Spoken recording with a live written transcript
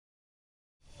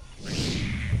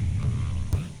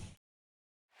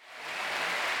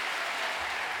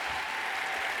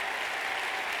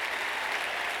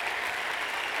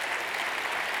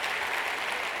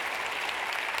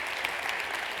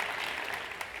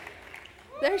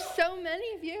There's so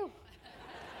many of you.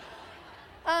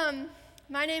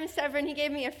 My name is Severin. He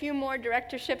gave me a few more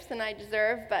directorships than I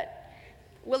deserve, but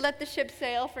we'll let the ship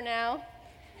sail for now.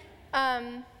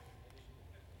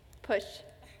 Push.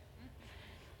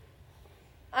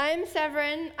 I'm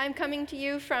Severin. I'm coming to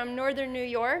you from northern New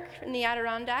York in the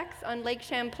Adirondacks on Lake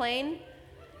Champlain.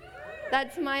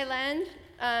 That's my land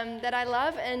that I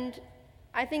love, and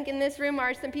I think in this room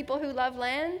are some people who love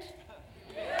land.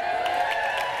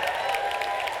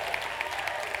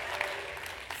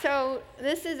 So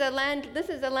this is a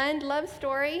land love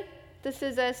story. This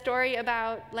is a story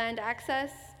about land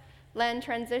access, land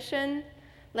transition,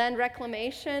 land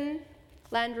reclamation,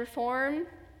 land reform,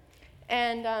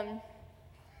 and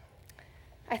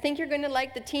I think you're going to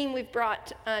like the team we've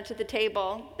brought to the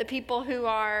table, the people who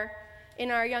are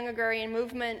in our Young Agrarian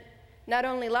movement, not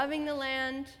only loving the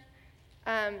land,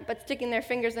 but sticking their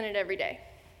fingers in it every day.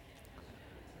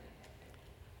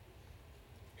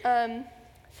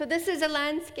 So this is a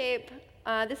landscape.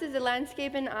 This is a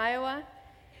landscape in Iowa.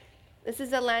 This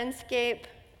is a landscape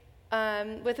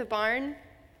with a barn,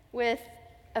 with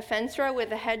a fence row,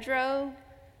 with a hedgerow,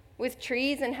 with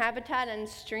trees and habitat and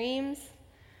streams,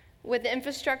 with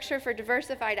infrastructure for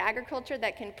diversified agriculture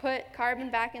that can put carbon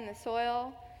back in the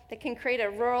soil, that can create a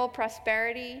rural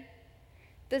prosperity.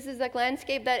 This is a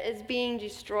landscape that is being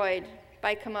destroyed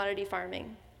by commodity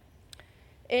farming.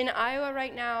 In Iowa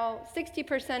right now,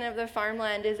 60% of the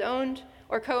farmland is owned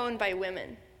or co-owned by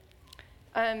women.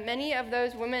 Many of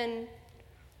those women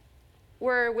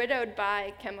were widowed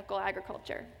by chemical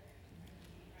agriculture,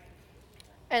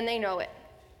 and they know it.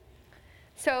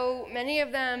 So many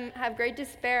of them have great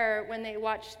despair when they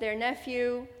watch their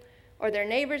nephew or their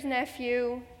neighbor's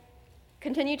nephew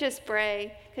continue to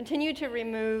spray, continue to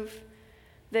remove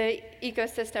the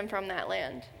ecosystem from that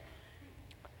land.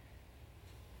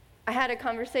 I had a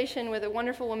conversation with a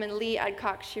wonderful woman, Lee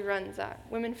Adcock. She runs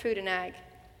Women, Food, and Ag.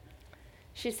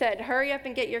 She said, hurry up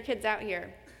and get your kids out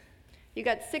here. You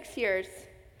got 6 years,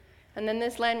 and then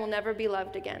this land will never be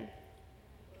loved again.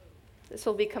 This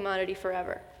will be commodity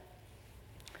forever.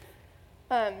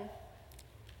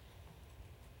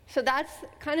 So that's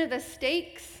kind of the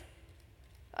stakes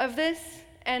of this,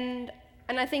 and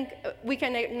I think we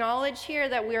can acknowledge here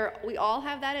that we all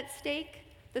have that at stake.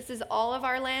 This is all of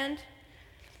our land.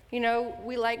 You know,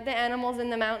 we like the animals in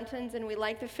the mountains, and we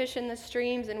like the fish in the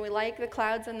streams, and we like the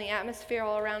clouds and the atmosphere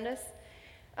all around us.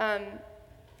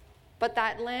 But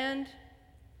that land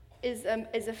is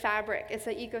a fabric. It's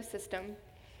an ecosystem.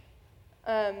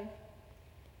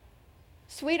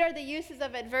 Sweet are the uses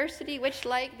of adversity, which,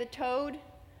 like the toad,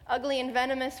 ugly and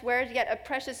venomous, wears yet a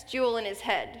precious jewel in his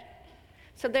head.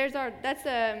 So that's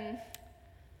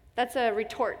a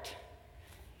retort.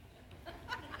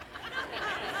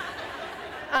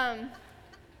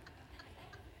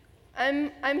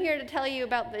 I'm here to tell you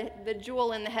about the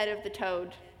jewel in the head of the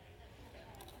toad.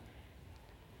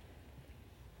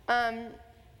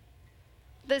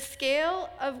 The scale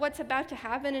of what's about to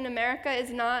happen in America is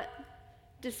not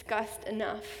discussed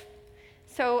enough.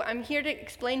 So I'm here to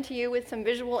explain to you with some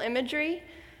visual imagery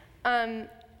a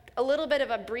little bit of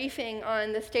a briefing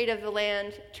on the state of the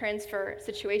land transfer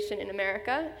situation in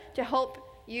America to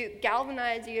help you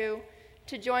galvanize you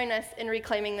to join us in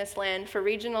reclaiming this land for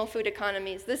regional food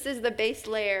economies. This is the base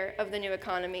layer of the new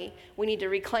economy. We need to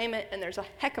reclaim it, and there's a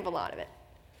heck of a lot of it.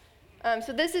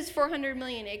 So this is 400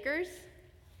 million acres.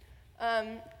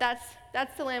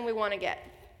 That's the land we want to get.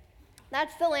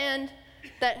 That's the land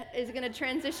that is going to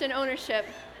transition ownership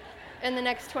in the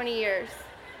next 20 years.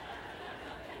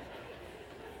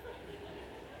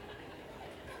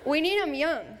 We need them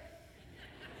young.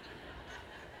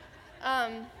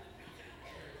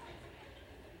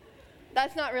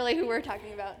 That's not really who we're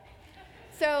talking about.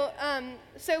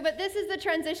 But this is the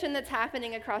transition that's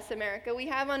happening across America. We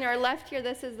have on our left here,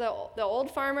 this is the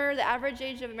old farmer. The average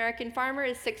age of American farmer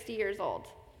is 60 years old.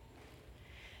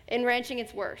 In ranching,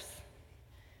 it's worse.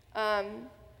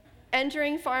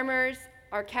 Entering farmers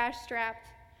are cash-strapped.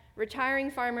 Retiring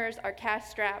farmers are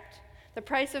cash-strapped. The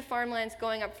price of farmland is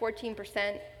going up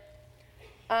 14%.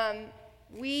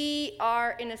 We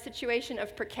are in a situation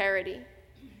of precarity.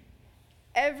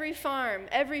 Every farm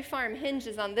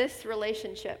hinges on this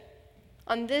relationship,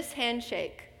 on this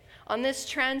handshake, on this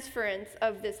transference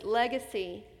of this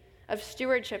legacy of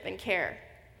stewardship and care.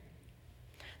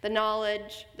 The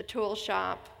knowledge, the tool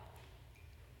shop,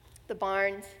 the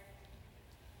barns.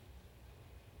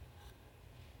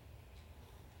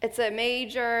 It's a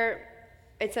major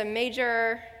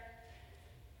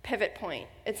pivot point.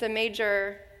 It's a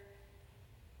major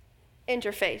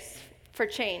interface for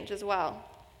change as well.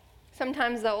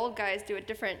 Sometimes the old guys do it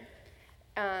different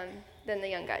than the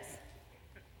young guys.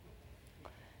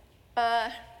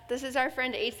 This is our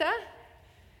friend Asa.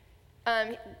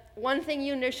 One thing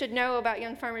you should know about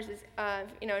young farmers is,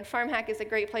 and Farm Hack is a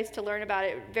great place to learn about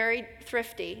it. Very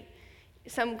thrifty.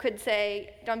 Some could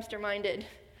say dumpster-minded.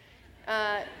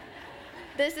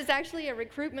 This is actually a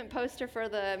recruitment poster for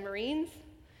the Marines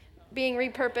being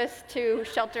repurposed to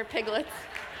shelter piglets.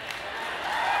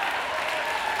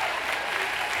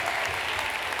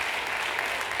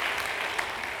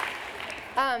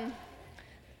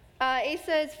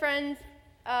 Asa is friends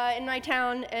in my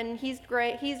town, and he's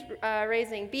great. He's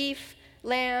raising beef,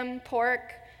 lamb,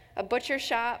 pork, a butcher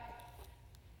shop.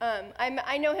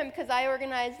 I know him because I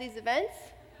organize these events.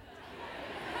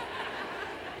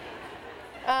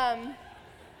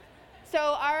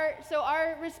 So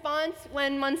our response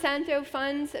when Monsanto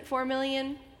funds at $4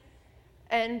 million,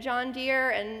 and John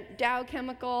Deere and Dow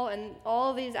Chemical and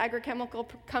all of these agrochemical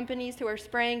companies who are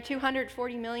spraying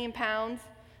 240 million pounds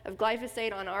of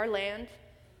glyphosate on our land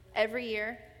every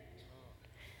year,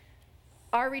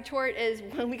 our retort is,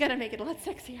 well, we got to make it a lot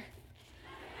sexier.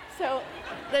 So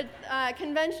the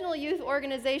conventional youth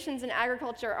organizations in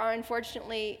agriculture are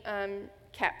unfortunately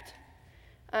kept.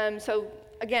 So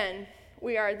again,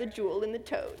 we are the jewel in the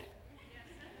toad.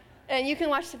 And you can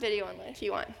watch the video online if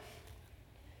you want.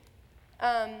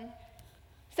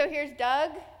 So here's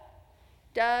Doug.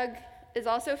 Doug is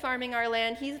also farming our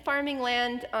land. He's farming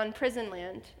land on prison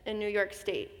land in New York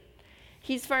State.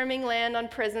 He's farming land on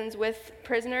prisons with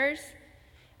prisoners.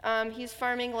 He's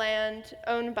farming land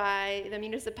owned by the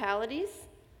municipalities.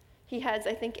 He has,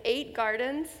 I think, 8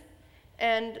 gardens,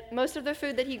 and most of the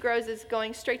food that he grows is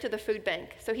going straight to the food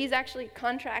bank. So he's actually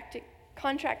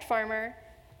contract farmer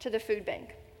to the food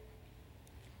bank.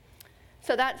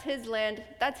 So that's his land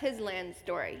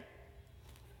story.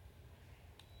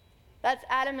 That's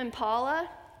Adam and Paula.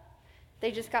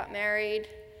 They just got married.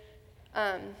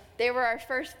 They were our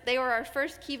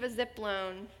first Kiva Zip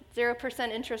loan, 0%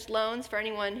 interest loans for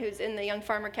anyone who's in the young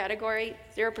farmer category,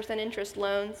 0% interest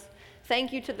loans.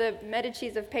 Thank you to the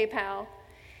Medicis of PayPal.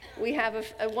 We have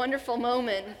a wonderful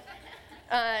moment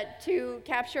to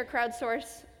capture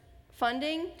crowdsource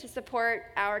funding to support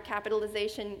our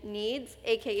capitalization needs,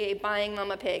 AKA buying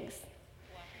mama pigs.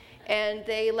 And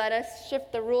they let us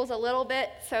shift the rules a little bit,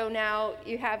 so now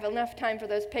you have enough time for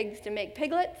those pigs to make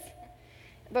piglets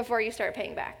before you start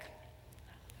paying back.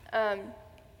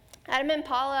 Adam and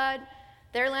Paula,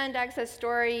 their land access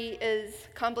story is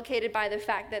complicated by the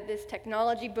fact that this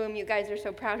technology boom you guys are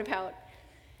so proud about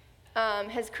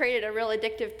has created a real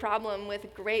addictive problem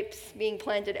with grapes being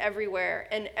planted everywhere,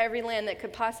 and every land that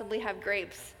could possibly have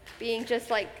grapes being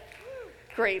just like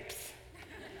grapes.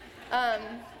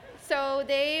 So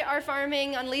they are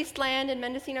farming on leased land in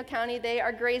Mendocino County. They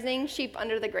are grazing sheep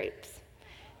under the grapes.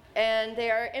 And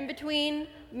they are in between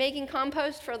making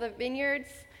compost for the vineyards,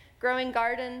 growing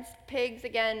gardens, pigs.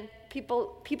 Again,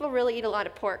 people really eat a lot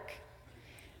of pork,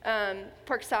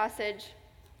 pork sausage.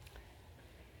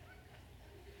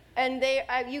 And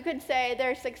you could say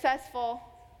they're successful.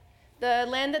 The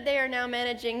land that they are now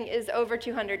managing is over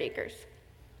 200 acres,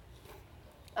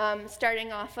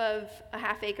 starting off of a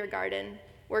half-acre garden,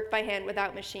 worked by hand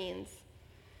without machines.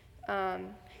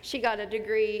 She got a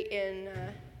degree in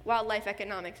wildlife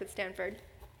economics at Stanford.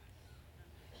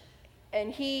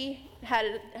 And he had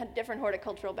a different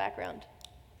horticultural background.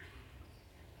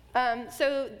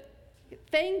 So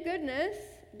thank goodness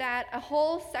that a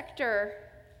whole sector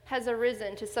has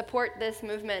arisen to support this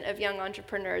movement of young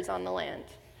entrepreneurs on the land.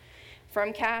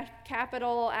 From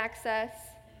capital access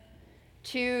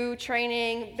to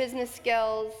training, business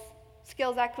skills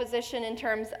acquisition in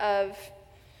terms of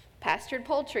pastured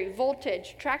poultry,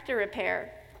 voltage, tractor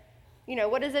repair.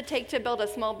 What does it take to build a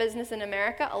small business in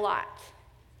America? A lot.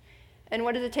 And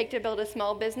what does it take to build a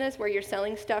small business where you're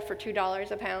selling stuff for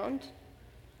 $2 a pound?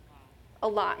 A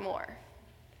lot more.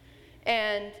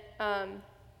 And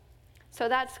so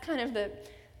that's kind of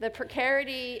the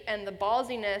precarity and the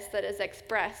ballsiness that is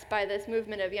expressed by this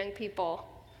movement of young people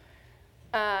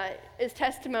is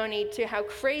testimony to how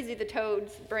crazy the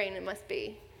toad's brain it must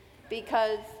be,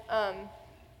 because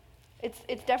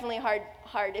it's definitely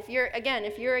hard. If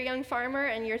you're a young farmer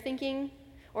and you're thinking,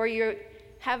 or you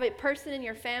have a person in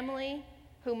your family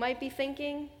who might be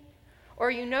thinking,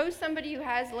 or you know somebody who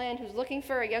has land who's looking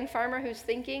for a young farmer who's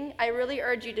thinking, I really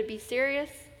urge you to be serious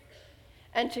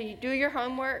and to do your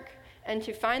homework and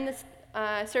to find this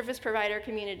service provider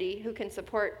community who can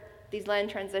support these land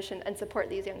transitions and support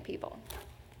these young people.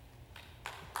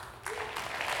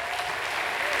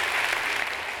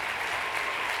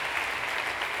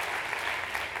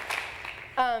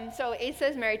 So Asa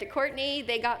is married to Courtney.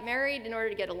 They got married in order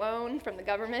to get a loan from the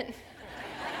government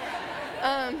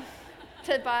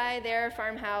to buy their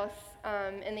farmhouse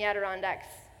in the Adirondacks,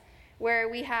 where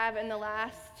we have, in the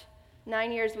last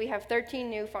 9 years, we have 13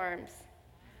 new farms.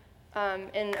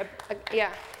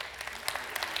 Yeah.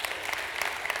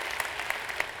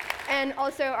 And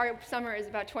also, our summer is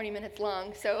about 20 minutes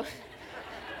long, so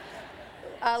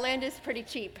land is pretty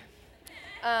cheap.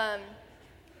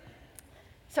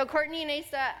 So Courtney and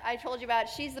Asa, I told you about,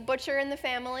 she's the butcher in the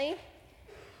family.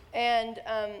 And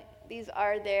these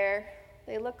are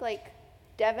they look like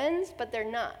Devons, but they're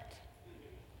not.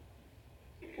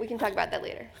 We can talk about that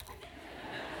later.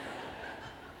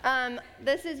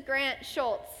 This is Grant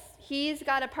Schultz. He's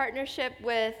got a partnership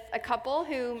with a couple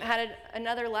who had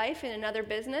another life in another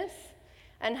business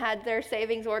and had their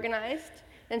savings organized.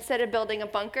 Instead of building a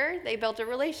bunker, they built a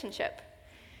relationship.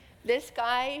 This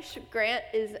guy, Grant,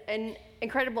 is an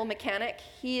incredible mechanic.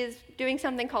 He is doing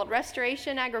something called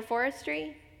restoration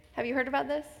agroforestry. Have you heard about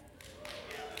this?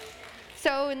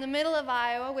 So in the middle of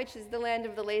Iowa, which is the land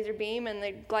of the laser beam and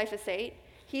the glyphosate,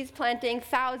 he's planting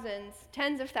thousands,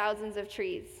 tens of thousands of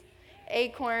trees.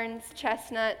 Acorns,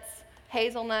 chestnuts,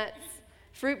 hazelnuts,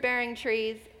 fruit-bearing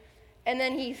trees. And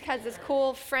then he has this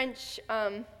cool French,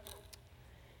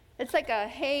 it's like a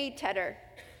hay tedder,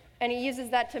 and he uses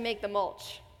that to make the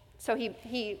mulch. So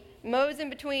he mows in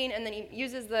between, and then he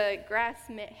uses the grass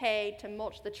hay to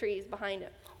mulch the trees behind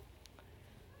him.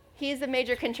 He's a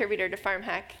major contributor to Farm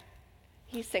Hack.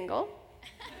 He's single.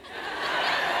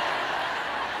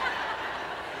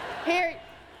 Here,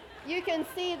 you can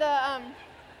see the,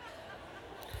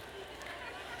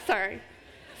 sorry,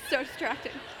 so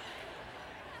distracted.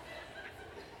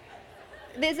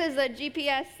 This is a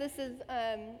GPS. This is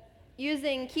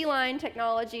using keyline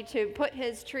technology to put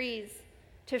his trees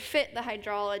to fit the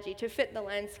hydrology, to fit the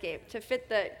landscape, to fit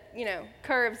the,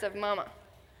 curves of mama.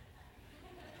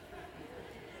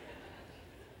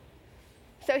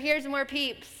 So here's more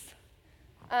peeps.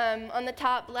 On the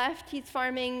top left, he's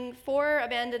farming 4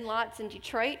 abandoned lots in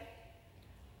Detroit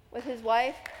with his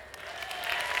wife.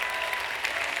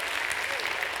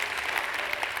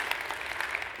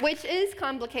 Which is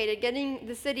complicated. Getting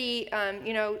the city,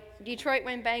 Detroit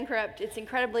went bankrupt. It's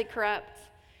incredibly corrupt.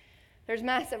 There's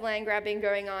massive land grabbing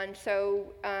going on.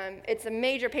 So it's a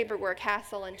major paperwork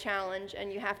hassle and challenge,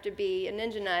 and you have to be a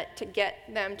ninja nut to get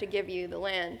them to give you the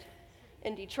land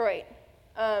in Detroit.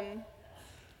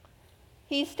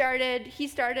 He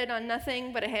started on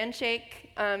nothing but a handshake.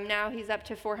 Now he's up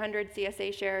to 400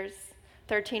 CSA shares,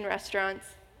 13 restaurants.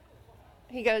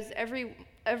 He goes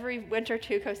every winter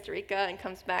to Costa Rica and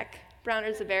comes back brown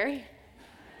as a berry.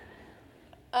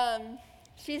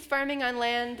 She's farming on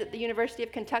land at the University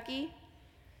of Kentucky.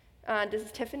 This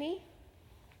is Tiffany.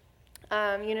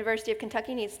 University of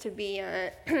Kentucky needs to be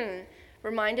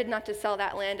reminded not to sell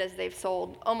that land, as they've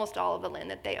sold almost all of the land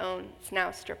that they own. It's now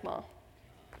a strip mall.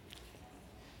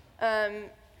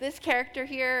 This character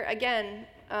here, again,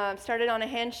 started on a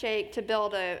handshake to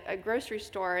build a grocery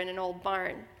store in an old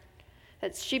barn.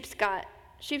 That's Sheepscott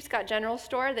General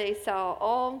Store. They sell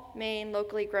all Maine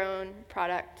locally grown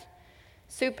product,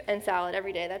 soup and salad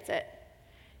every day. That's it.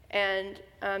 And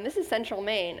this is central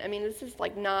Maine. I mean, this is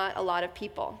like not a lot of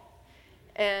people.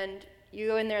 And you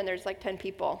go in there and there's like 10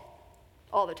 people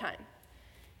all the time.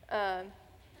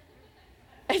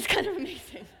 It's kind of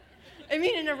amazing. I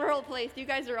mean, in a rural place, you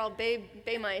guys are all bay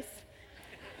mice.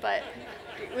 But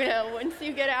once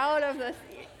you get out of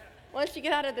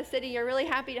the city, you're really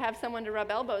happy to have someone to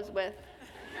rub elbows with.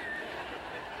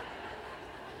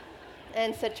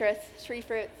 And citrus, tree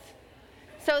fruits.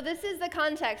 So this is the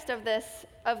context of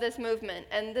this movement,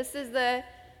 and this is the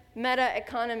meta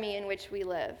economy in which we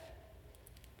live,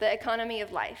 the economy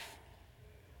of life.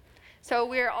 So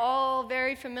we're all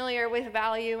very familiar with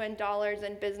value and dollars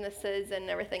and businesses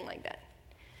and everything like that.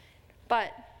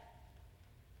 But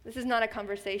this is not a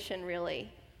conversation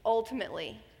really,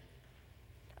 ultimately,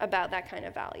 about that kind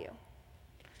of value.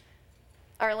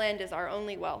 Our land is our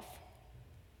only wealth.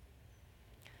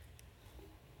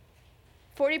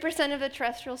 40% of the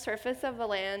terrestrial surface of the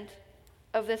land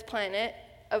of this planet,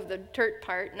 of the dirt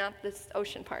part, not this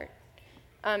ocean part,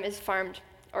 is farmed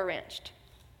or ranched.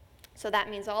 So that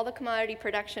means all the commodity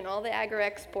production, all the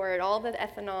agro-export, all the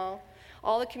ethanol,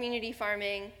 all the community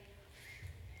farming,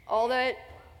 all the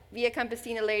Via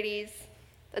Campesina ladies,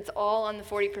 that's all on the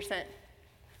 40%.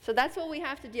 So that's what we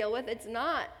have to deal with. It's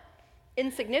not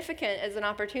insignificant as an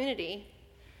opportunity.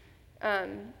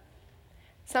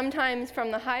 Sometimes from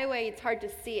the highway, it's hard to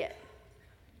see it.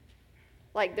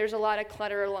 Like there's a lot of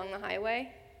clutter along the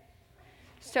highway.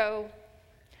 So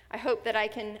I hope that I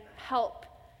can help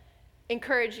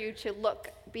encourage you to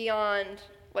look beyond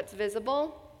what's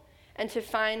visible and to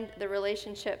find the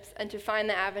relationships and to find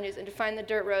the avenues and to find the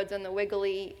dirt roads and the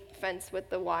wiggly fence with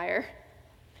the wire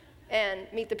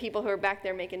and meet the people who are back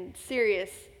there making serious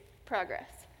progress.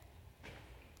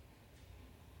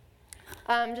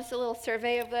 Just a little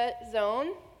survey of the zone.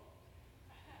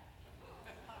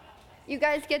 You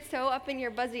guys get so up in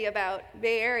your buzzy about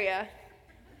Bay Area.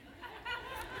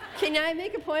 Can I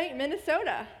make a point?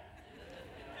 Minnesota.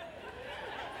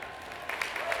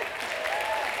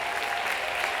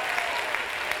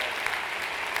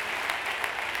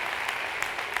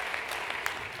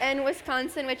 And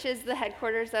Wisconsin, which is the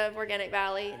headquarters of Organic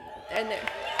Valley, and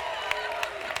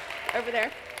over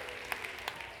there.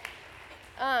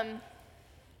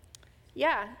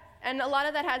 Yeah, and a lot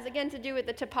of that has, again, to do with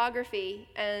the topography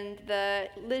and the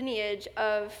lineage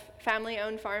of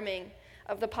family-owned farming,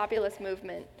 of the populist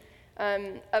movement,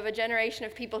 of a generation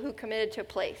of people who committed to a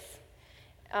place.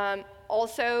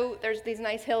 Also, there's these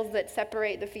nice hills that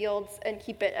separate the fields and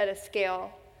keep it at a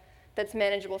scale that's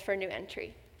manageable for new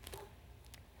entry.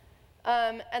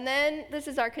 And then this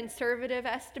is our conservative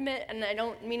estimate, and I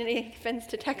don't mean any offense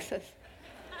to Texas.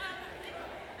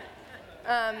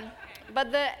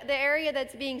 But the area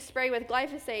that's being sprayed with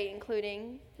glyphosate,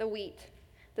 including the wheat,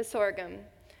 the sorghum,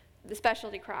 the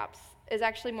specialty crops, is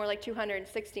actually more like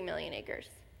 260 million acres.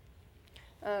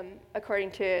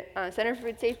 According to Center for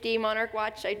Food Safety, Monarch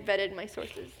Watch, I vetted my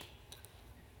sources.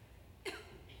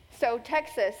 So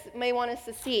Texas may want to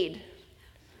secede.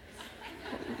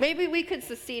 Maybe we could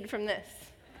secede from this.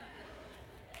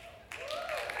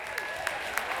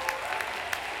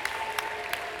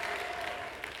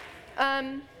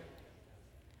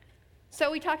 So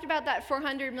we talked about that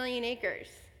 400 million acres.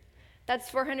 That's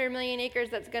 400 million acres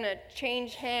that's going to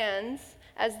change hands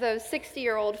as those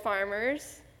 60-year-old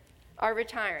farmers are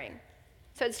retiring.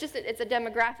 So it's a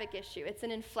demographic issue. It's an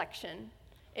inflection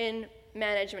in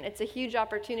management. It's a huge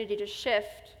opportunity to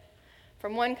shift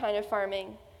from one kind of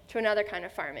farming to another kind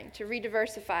of farming, to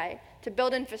re-diversify, to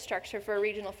build infrastructure for a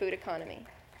regional food economy.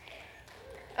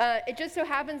 It just so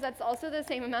happens that's also the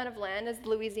same amount of land as the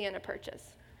Louisiana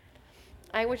Purchase.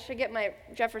 I wish to get my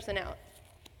Jefferson out.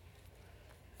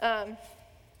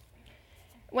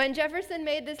 When Jefferson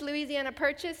made this Louisiana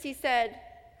Purchase, he said,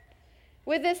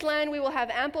 "With this land we will have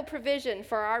ample provision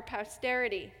for our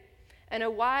posterity and a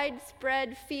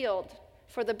widespread field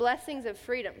for the blessings of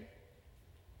freedom."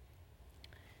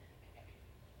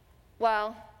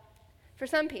 Well, for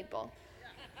some people,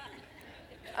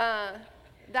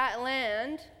 that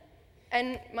land,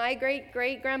 and my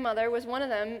great-great-grandmother was one of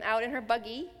them, out in her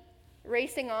buggy,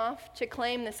 racing off to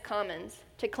claim this commons,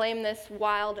 to claim this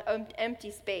wild,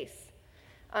 empty space,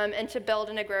 and to build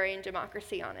an agrarian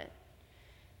democracy on it.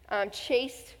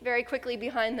 Chased very quickly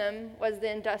behind them was the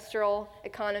industrial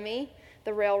economy,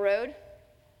 the railroad,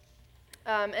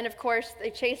 and of course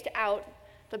they chased out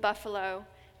the buffalo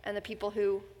and the people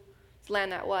whose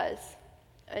land that was,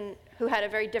 and who had a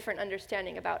very different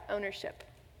understanding about ownership.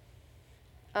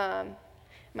 My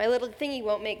little thingy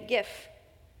won't make GIF.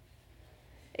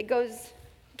 It goes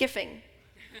GIFing.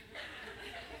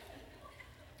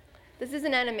 This is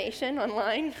an animation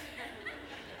online.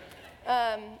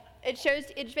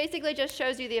 It basically just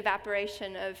shows you the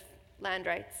evaporation of land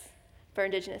rights for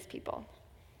Indigenous people.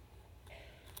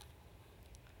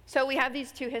 So we have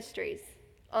these two histories.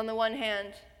 On the one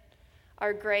hand,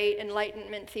 our great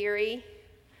Enlightenment theory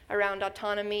around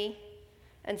autonomy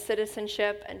and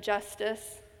citizenship and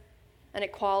justice and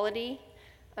equality,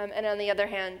 and on the other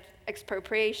hand,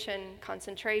 expropriation,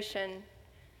 concentration,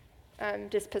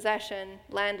 dispossession,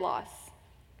 land loss.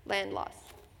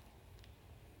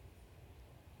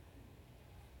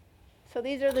 So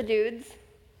these are the dudes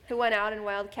who went out and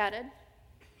wildcatted.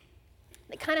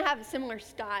 They kind of have a similar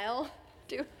style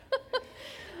to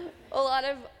a lot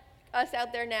of us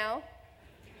out there now.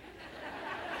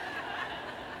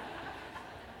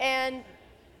 And,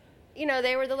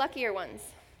 they were the luckier ones.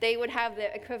 They would have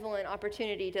the equivalent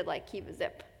opportunity to, keep a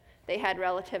zip. They had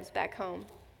relatives back home.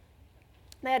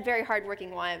 They had very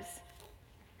hardworking wives.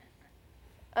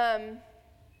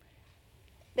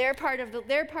 They're part of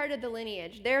the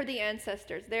lineage. They're the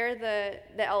ancestors. They're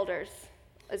the elders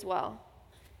as well.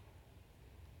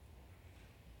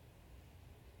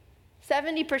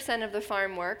 70% of the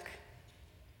farm work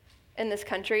in this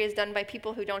country is done by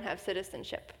people who don't have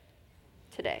citizenship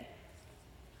today.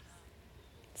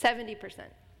 70%.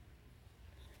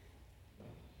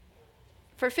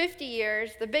 For 50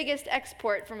 years, the biggest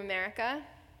export from America,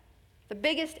 the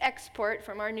biggest export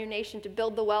from our new nation to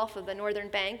build the wealth of the northern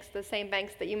banks, the same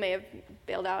banks that you may have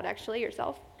bailed out actually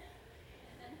yourself,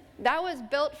 that was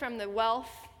built from the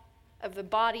wealth of the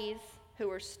bodies who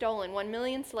were stolen. 1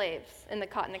 million slaves in the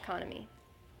cotton economy.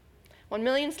 1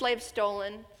 million slaves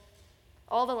stolen,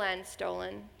 all the land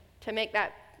stolen, to make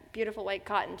that beautiful white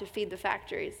cotton to feed the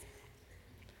factories.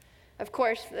 Of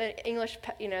course, the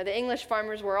English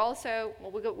farmers were also,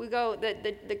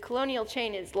 the colonial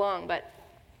chain is long, but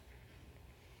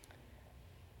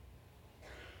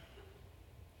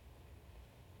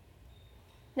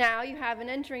now you have an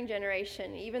entering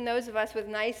generation, even those of us with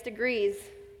nice degrees.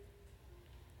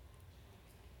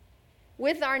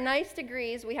 With our nice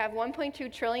degrees, we have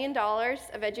 $1.2 trillion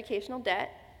of educational debt,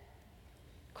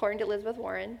 according to Elizabeth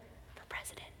Warren, for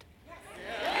president.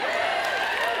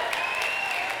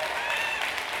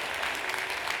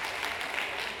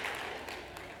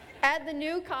 Add the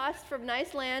new cost for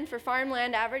nice land, for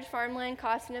farmland, average farmland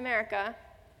cost in America,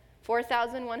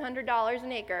 $4,100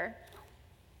 an acre.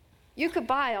 You could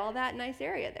buy all that nice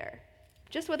area there,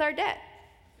 just with our debt.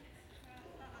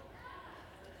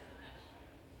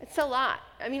 It's a lot.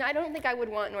 I mean, I don't think I would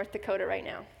want North Dakota right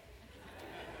now.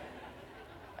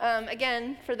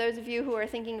 Again, for those of you who are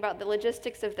thinking about the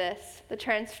logistics of this, the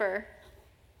transfer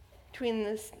between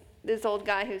this old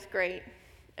guy who's great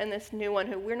and this new one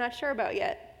who we're not sure about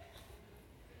yet,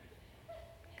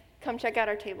 come check out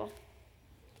our table.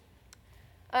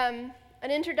 An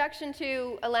introduction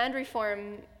to a land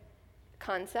reform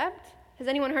concept. Has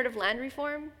anyone heard of land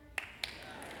reform?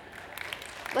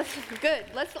 Good.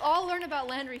 Let's all learn about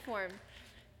land reform.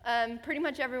 Pretty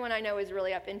much everyone I know is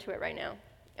really up into it right now,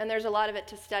 and there's a lot of it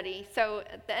to study. So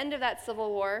at the end of that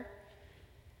Civil War,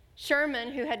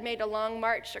 Sherman, who had made a long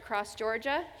march across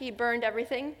Georgia, he burned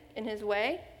everything in his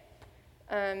way.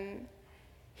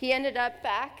 He ended up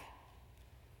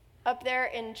up there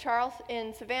in Charleston,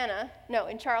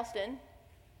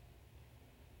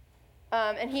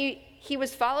 and he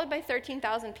was followed by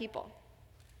 13,000 people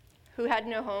who had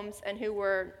no homes and who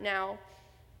were now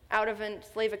out of a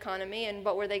slave economy, and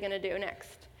what were they going to do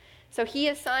next? So he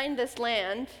assigned this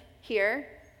land here,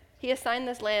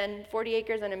 40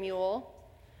 acres and a mule,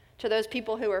 to those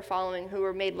people who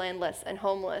were made landless and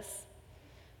homeless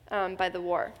by the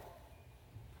war.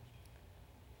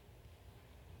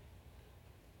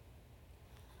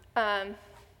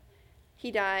 He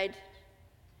died,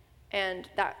 and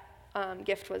that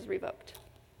gift was revoked.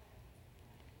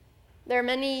 There are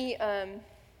many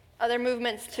other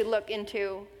movements to look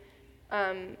into.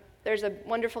 There's a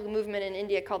wonderful movement in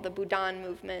India called the Bhudan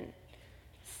movement.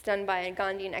 It's done by a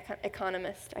Gandhian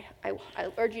economist. I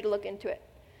urge you to look into it.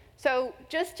 So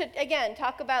just to, again,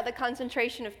 talk about the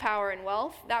concentration of power and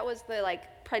wealth, that was the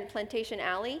Plantation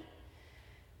Alley.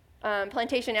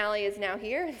 Plantation Alley is now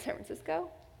here in San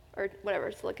Francisco, or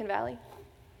whatever, Silicon Valley.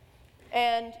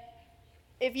 And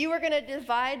if you were going to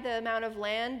divide the amount of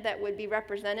land that would be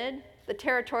represented, the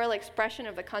territorial expression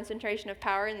of the concentration of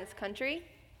power in this country,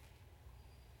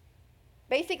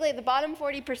 basically the bottom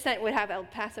 40% would have El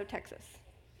Paso, Texas.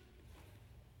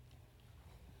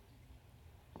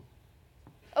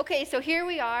 Okay, so here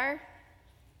we are.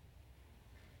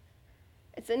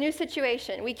 It's a new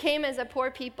situation. We came as a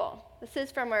poor people. This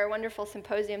is from our wonderful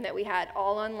symposium that we had,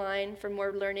 all online for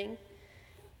more learning.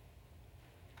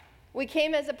 We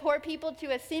came as a poor people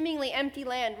to a seemingly empty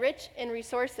land, rich in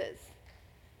resources.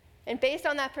 And based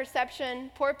on that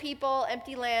perception, poor people,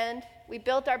 empty land, we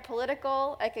built our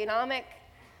political, economic,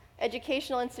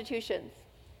 educational institutions.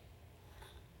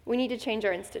 We need to change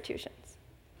our institutions.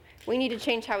 We need to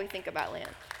change how we think about land.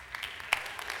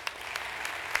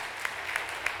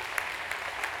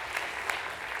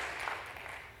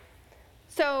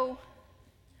 So,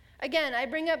 again, I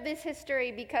bring up this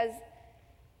history because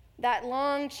that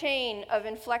long chain of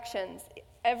inflections,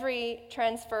 every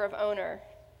transfer of owner,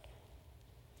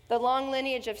 the long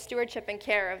lineage of stewardship and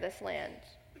care of this land,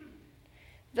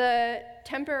 the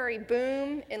temporary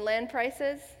boom in land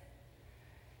prices,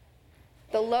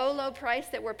 the low price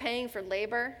that we're paying for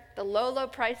labor, the low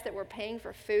price that we're paying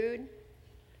for food,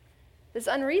 is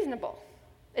unreasonable.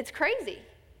 It's crazy.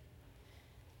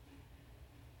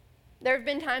 There have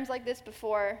been times like this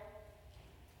before.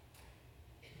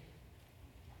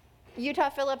 Utah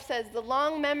Phillips says, "The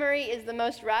long memory is the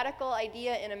most radical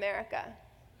idea in America."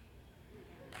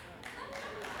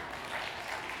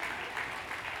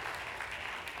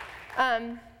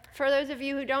 For those of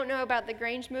you who don't know about the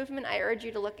Grange movement, I urge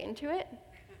you to look into it.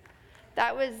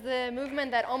 That was the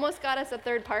movement that almost got us a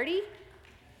third party.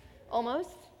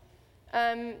 Almost.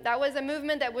 That was a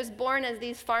movement that was born as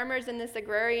these farmers in this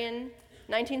agrarian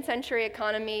 19th century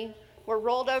economy were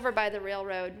rolled over by the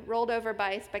railroad, rolled over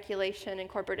by speculation and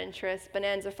corporate interests,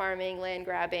 bonanza farming, land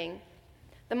grabbing,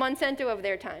 the Monsanto of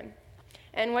their time.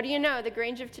 And what do you know? The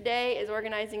Grange of today is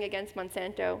organizing against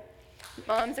Monsanto.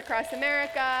 Moms across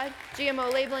America,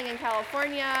 GMO labeling in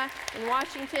California, in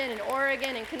Washington, in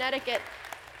Oregon, in Connecticut.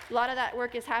 A lot of that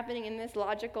work is happening in this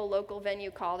logical local venue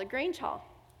called a Grange Hall.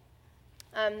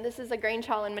 This is a grain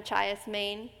hall in Machias,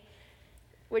 Maine,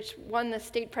 which won the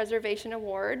State Preservation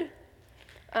Award.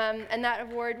 And that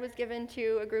award was given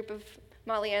to a group of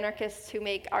Mali anarchists who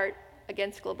make art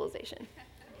against globalization.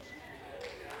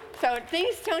 So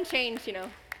things don't change, you know.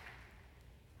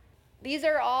 These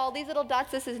little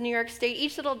dots, this is New York State.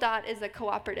 Each little dot is a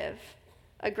cooperative,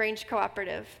 a Grange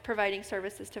cooperative, providing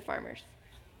services to farmers.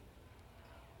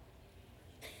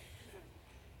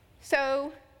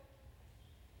 So,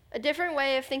 a different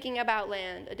way of thinking about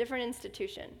land, a different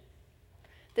institution.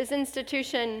 This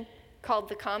institution called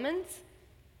the Commons.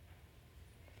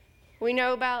 We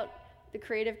know about the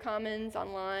Creative Commons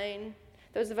online.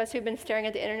 Those of us who've been staring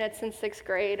at the internet since 6th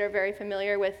grade are very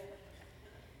familiar with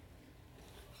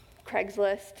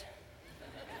Craigslist.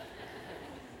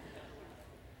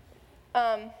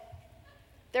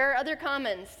 There are other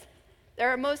commons. There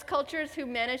are most cultures who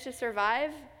manage to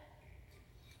survive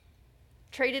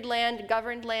traded land,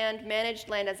 governed land, managed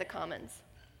land as a commons.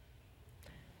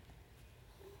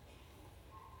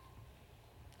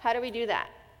 How do we do that?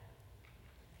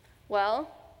 Well,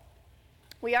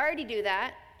 we already do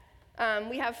that.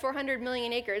 We have 400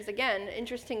 million acres, again,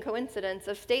 interesting coincidence,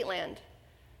 of state land,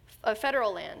 of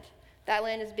federal land. That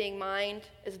land is being mined,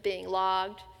 is being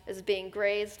logged, is being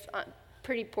grazed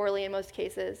pretty poorly in most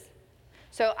cases.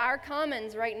 So our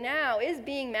commons right now is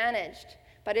being managed,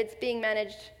 but it's being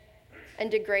managed and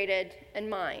degraded and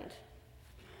mined.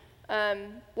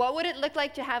 What would it look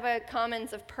like to have a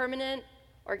commons of permanent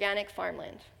organic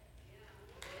farmland?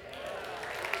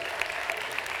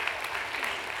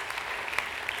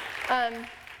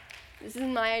 This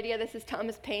isn't my idea, this is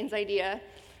Thomas Paine's idea,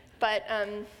 but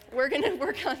we're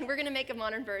gonna make a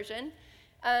modern version.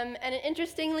 And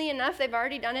interestingly enough, they've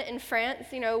already done it in France.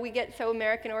 You know, we get so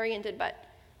American-oriented, but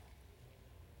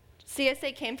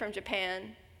CSA came from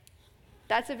Japan.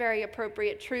 That's a very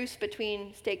appropriate truce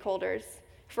between stakeholders.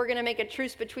 If we're gonna make a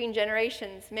truce between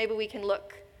generations, maybe we can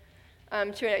look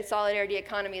to a solidarity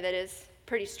economy that is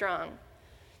pretty strong.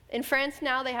 In France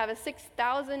now, they have a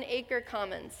 6,000 acre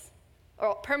commons,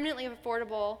 or permanently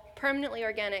affordable, permanently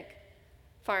organic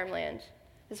farmland.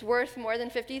 It's worth more than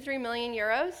 53 million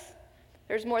euros.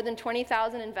 There's more than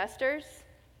 20,000 investors.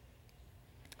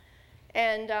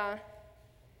 And I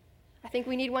think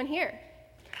we need one here.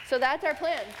 So that's our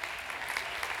plan.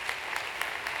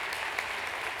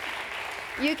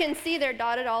 You can see they're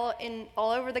dotted all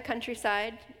over the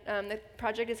countryside. The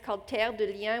project is called Terre de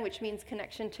Liens, which means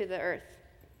connection to the earth.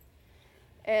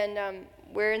 And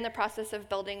we're in the process of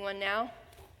building one now.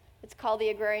 It's called the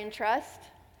Agrarian Trust.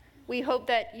 We hope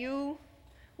that you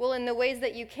will, in the ways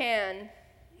that you can,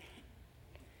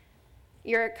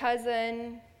 your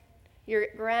cousin, your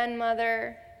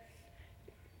grandmother,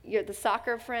 the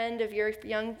soccer friend of your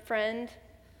young friend.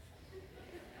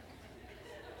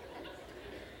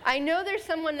 I know there's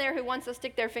someone there who wants to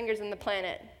stick their fingers in the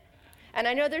planet. And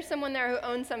I know there's someone there who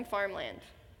owns some farmland.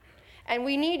 And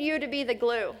we need you to be the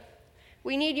glue.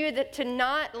 We need you to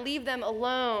not leave them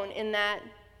alone in that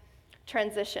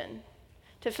transition,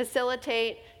 to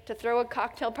facilitate, to throw a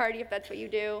cocktail party if that's what you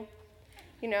do,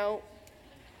 you know,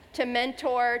 to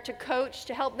mentor, to coach,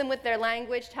 to help them with their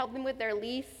language, to help them with their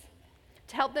lease,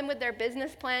 to help them with their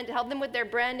business plan, to help them with their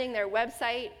branding, their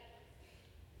website.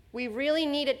 We really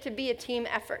need it to be a team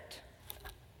effort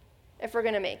if we're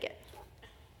going to make it.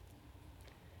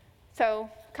 So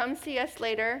come see us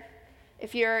later.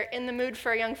 If you're in the mood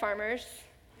for young farmers,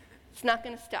 it's not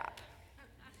going to stop.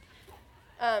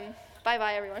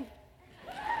 Bye-bye, everyone.